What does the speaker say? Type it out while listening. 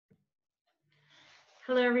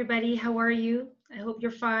Hello, everybody. How are you? I hope you're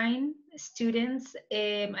fine. Students,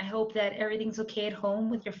 I hope that everything's okay at home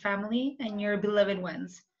with your family and your beloved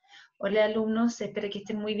ones. Hola, alumnos. Espero que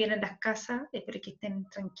estén muy bien en las casas. Espero que estén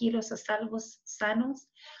tranquilos, a salvos, sanos,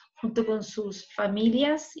 junto con sus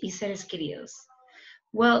familias y seres queridos.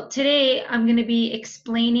 Well, today I'm going to be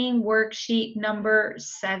explaining worksheet number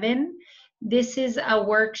 7. This is a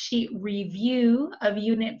worksheet review of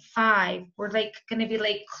Unit 5. We're going to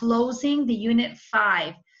be closing the Unit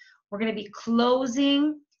 5. We're going to be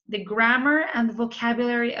closing the grammar and the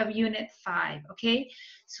vocabulary of Unit 5, okay?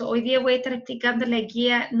 So hoy día voy a estar explicando la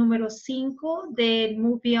guía número 5 del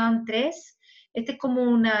Move Beyond 3. Este es como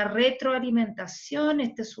una retroalimentación,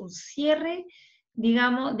 este es un cierre,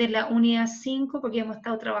 digamos, de la unidad 5, porque hemos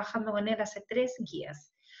estado trabajando con él hace 3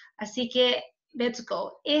 guías. Así que, let's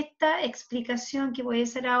go. Esta explicación que voy a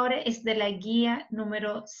hacer ahora es de la guía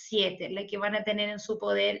número 7, la que van a tener en su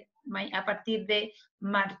poder a partir de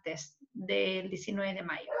martes, del 19 de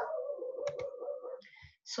mayo.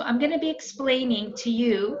 So I'm going to be explaining to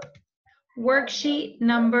you worksheet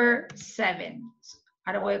number 7.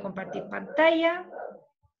 Ahora voy a compartir pantalla.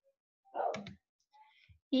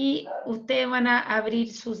 Y ustedes van a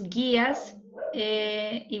abrir sus guías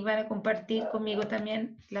y van a compartir conmigo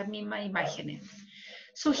también las mismas imágenes.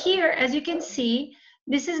 So here, as you can see,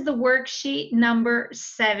 this is the worksheet number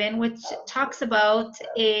 7, which talks about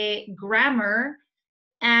grammar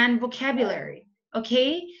and vocabulary,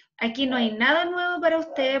 okay? Aquí no hay nada nuevo para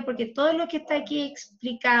ustedes porque todo lo que está aquí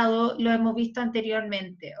explicado lo hemos visto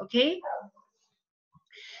anteriormente, okay?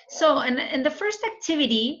 So, in the first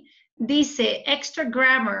activity, dice extra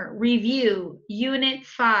grammar review unit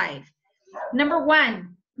 5. Number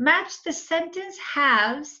 1, match the sentence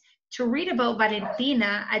halves to read about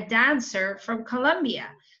Valentina, a dancer from Colombia.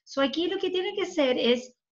 So aquí lo que tiene que hacer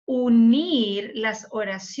es unir las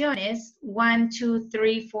oraciones 1, 2,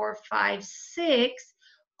 3, 4, 5, 6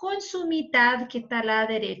 con su mitad que está a la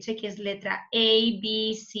derecha, que es letra A,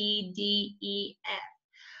 B, C, D, E, F.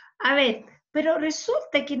 A ver, pero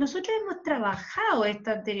resulta que nosotros hemos trabajado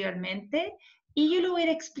esto anteriormente y yo lo voy a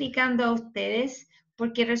ir explicando a ustedes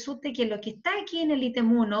porque resulta que lo que está aquí en el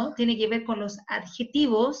ítem 1 tiene que ver con los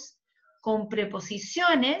adjetivos, con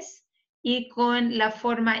preposiciones y con la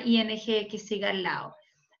forma ing que siga al lado.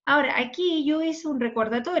 Ahora, aquí yo hice un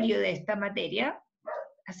recordatorio de esta materia,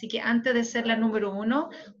 así que antes de ser la número 1,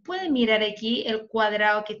 pueden mirar aquí el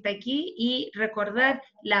cuadrado que está aquí y recordar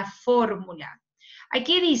la fórmula.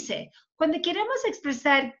 Aquí dice, cuando queremos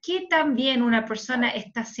expresar qué tan bien una persona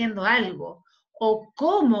está haciendo algo o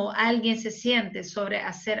cómo alguien se siente sobre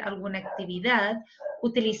hacer alguna actividad,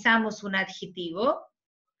 utilizamos un adjetivo,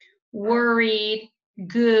 worried,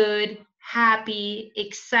 good, happy,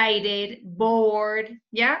 excited, bored,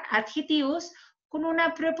 ¿ya? Adjetivos con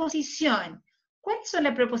una preposición. ¿Cuáles son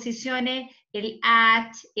las preposiciones? El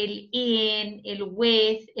at, el in, el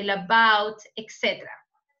with, el about, etc.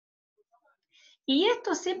 Y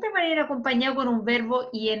esto siempre va a ir acompañado con un verbo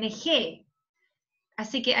ing.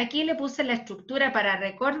 Así que aquí le puse la estructura para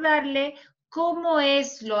recordarle cómo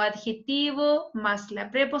es lo adjetivo más la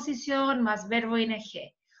preposición más verbo ing.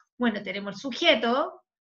 Bueno, tenemos el sujeto,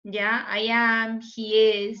 ¿ya? I am,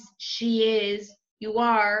 he is, she is, you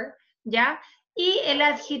are, ¿ya? Y el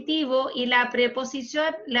adjetivo y la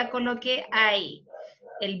preposición la coloqué ahí.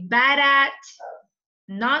 El bad at,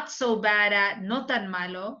 not so bad at, no tan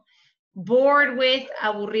malo. Bored with,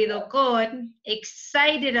 aburrido con.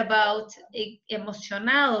 Excited about,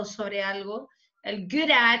 emocionado sobre algo. El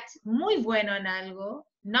good at, muy bueno en algo.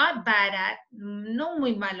 Not bad at, no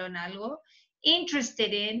muy malo en algo.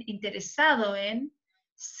 Interested in, interesado en.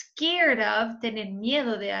 Scared of, tener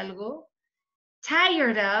miedo de algo.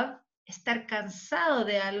 Tired of, estar cansado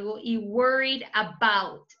de algo. Y worried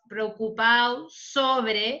about, preocupado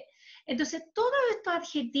sobre. Entonces, todos estos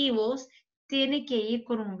adjetivos tiene que ir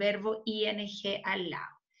con un verbo ing al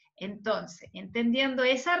lado. Entonces, entendiendo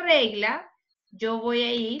esa regla, yo voy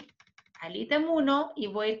a ir al ítem 1 y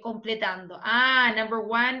voy a ir completando. Number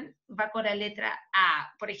 1 va con la letra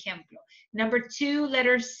A, por ejemplo. Number 2,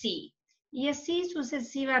 letter C. Y así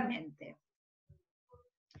sucesivamente.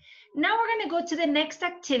 Now we're going to go to the next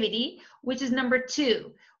activity, which is number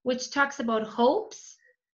 2, which talks about hopes,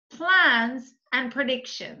 plans, and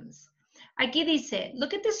predictions. Aquí dice,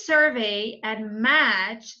 look at the survey and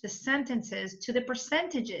match the sentences to the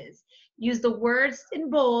percentages. Use the words in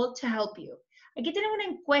bold to help you. Aquí tenemos una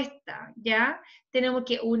encuesta, ¿ya? Tenemos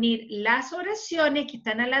que unir las oraciones que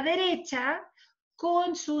están a la derecha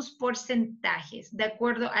con sus porcentajes, de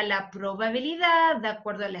acuerdo a la probabilidad, de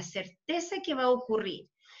acuerdo a la certeza que va a ocurrir.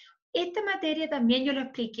 Esta materia también yo lo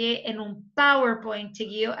expliqué en un PowerPoint,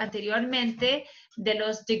 chiquillo, anteriormente, de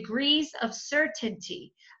los degrees of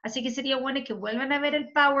certainty. Así que sería bueno que vuelvan a ver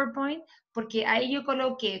el PowerPoint, porque ahí yo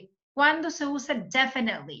coloqué cuándo se usa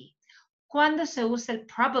definitely, cuándo se usa el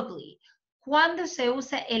probably, cuándo se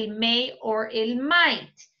usa el may o el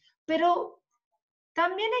might. Pero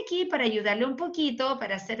también aquí, para ayudarle un poquito,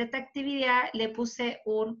 para hacer esta actividad, le puse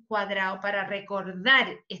un cuadrado para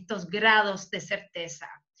recordar estos grados de certeza.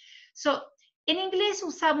 So, en inglés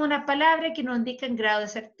usamos una palabra que nos indica en grado de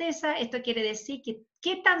certeza. Esto quiere decir que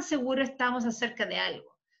qué tan seguro estamos acerca de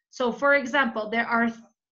algo. So, for example, there are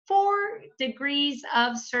 4 degrees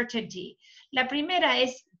of certainty. La primera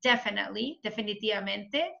es definitely,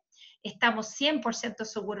 definitivamente. Estamos 100%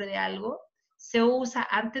 seguros de algo. Se usa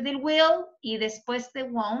antes del will y después de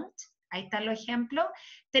won't. Ahí están los ejemplos.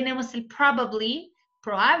 Tenemos el probably,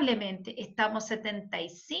 probablemente estamos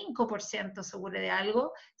 75% seguros de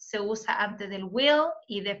algo. Se usa antes del will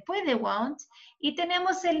y después de won't. Y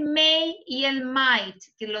tenemos el may y el might,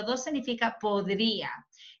 que los dos significa podría.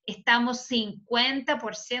 Estamos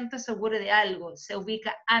 50% seguros de algo. Se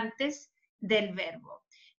ubica antes del verbo.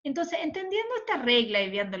 Entonces, entendiendo esta regla y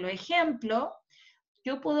viendo los ejemplos,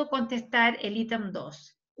 yo puedo contestar el ítem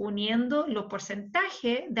 2, uniendo los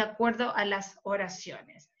porcentajes de acuerdo a las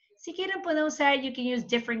oraciones. Si quieren pueden usar, you can use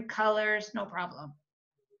different colors, no problem.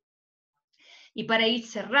 Y para ir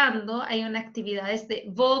cerrando, hay unas actividades de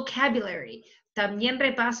vocabulary. También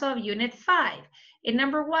repaso of Unit 5. En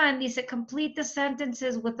number 1 dice, complete the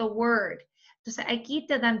sentences with a word. Entonces, aquí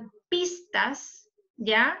te dan pistas,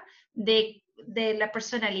 ¿ya? De la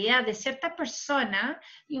personalidad de cierta persona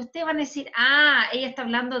y ustedes van a decir, ah, ella está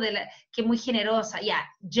hablando de que es muy generosa, ya,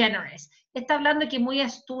 generous. Está hablando que es muy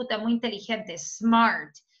astuta, muy inteligente,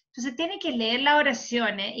 smart. Entonces tiene que leer las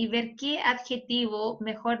oraciones y ver qué adjetivo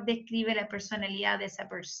mejor describe la personalidad de esa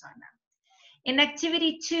persona. En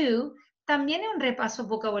Activity 2 también hay un repaso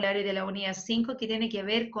vocabulario de la unidad 5 que tiene que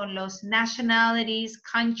ver con los nationalities,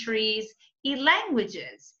 countries y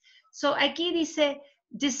languages. So aquí dice,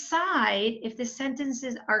 decide if the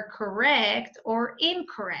sentences are correct or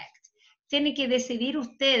incorrect. Tienen que decidir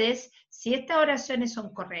ustedes si estas oraciones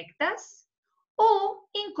son correctas o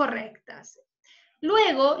incorrectas.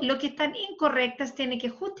 Luego, lo que están incorrectas tiene que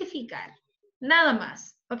justificar. Nada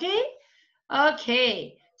más, ¿ok?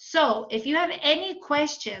 Okay, so if you have any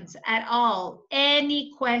questions at all,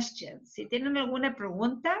 any questions, si tienen alguna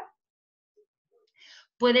pregunta,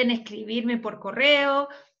 pueden escribirme por correo,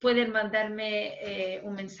 pueden mandarme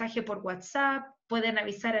un mensaje por WhatsApp, pueden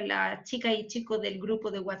avisar a las chicas y chicos del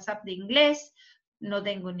grupo de WhatsApp de inglés. No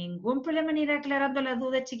tengo ningún problema en ir aclarando las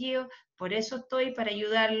dudas, chiquillos. Por eso estoy, para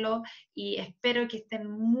ayudarlo. Y espero que estén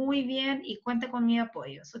muy bien y cuenten con mi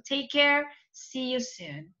apoyo. So take care. See you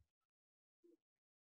soon.